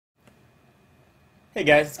Hey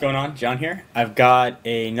guys, what's going on? John here. I've got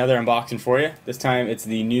another unboxing for you. This time it's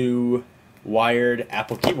the new wired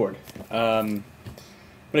Apple keyboard. I'm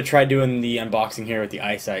going to try doing the unboxing here with the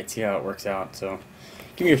iSight, see how it works out. So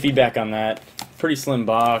give me your feedback on that. Pretty slim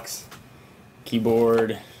box,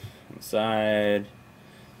 keyboard on the side,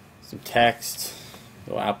 some text,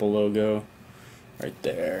 little Apple logo right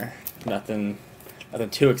there. Nothing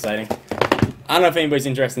too exciting. I don't know if anybody's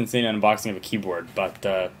interested in seeing an unboxing of a keyboard,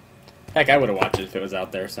 but heck, I would have watched it if it was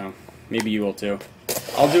out there, so maybe you will too.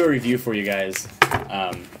 I'll do a review for you guys.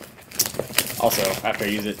 Also, after I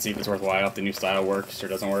use it, see if it's worthwhile, if the new style works or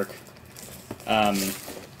doesn't work.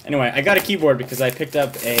 Anyway, I got a keyboard because I picked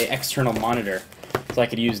up a external monitor, so I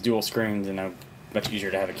could use dual screens and it's much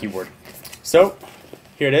easier to have a keyboard. So,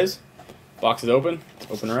 here it is. Box is open.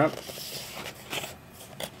 Let's open her up.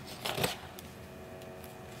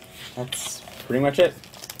 That's pretty much it.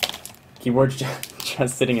 Keyboard's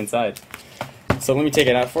just sitting inside. So let me take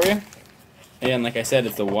it out for you. And like I said,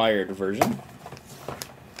 it's the wired version.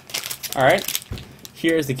 Alright,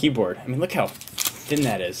 here's the keyboard. I mean, look how thin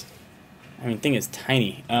that is. I mean, the thing is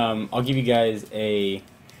tiny. I'll give you guys a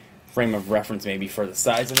frame of reference maybe for the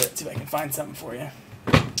size of it. See if I can find something for you.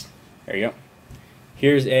 There you go.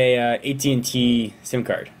 Here's a AT&T SIM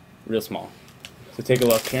card. Real small. So take a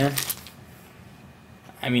look here.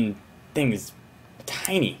 I mean, thing is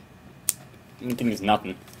tiny. I think it's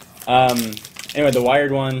nothing. Anyway, the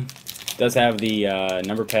wired one does have the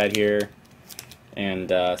number pad here and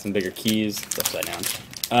some bigger keys. It's upside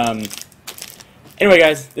down. Anyway,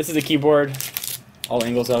 guys, this is a keyboard. All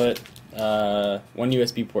angles of it. One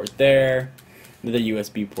USB port there, another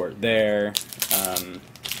USB port there, and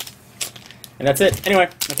that's it. Anyway,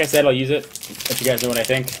 like I said, I'll use it. Let you guys know what I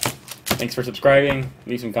think. Thanks for subscribing.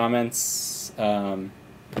 Leave some comments. Have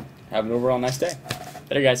an overall nice day.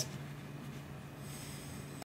 Later, guys.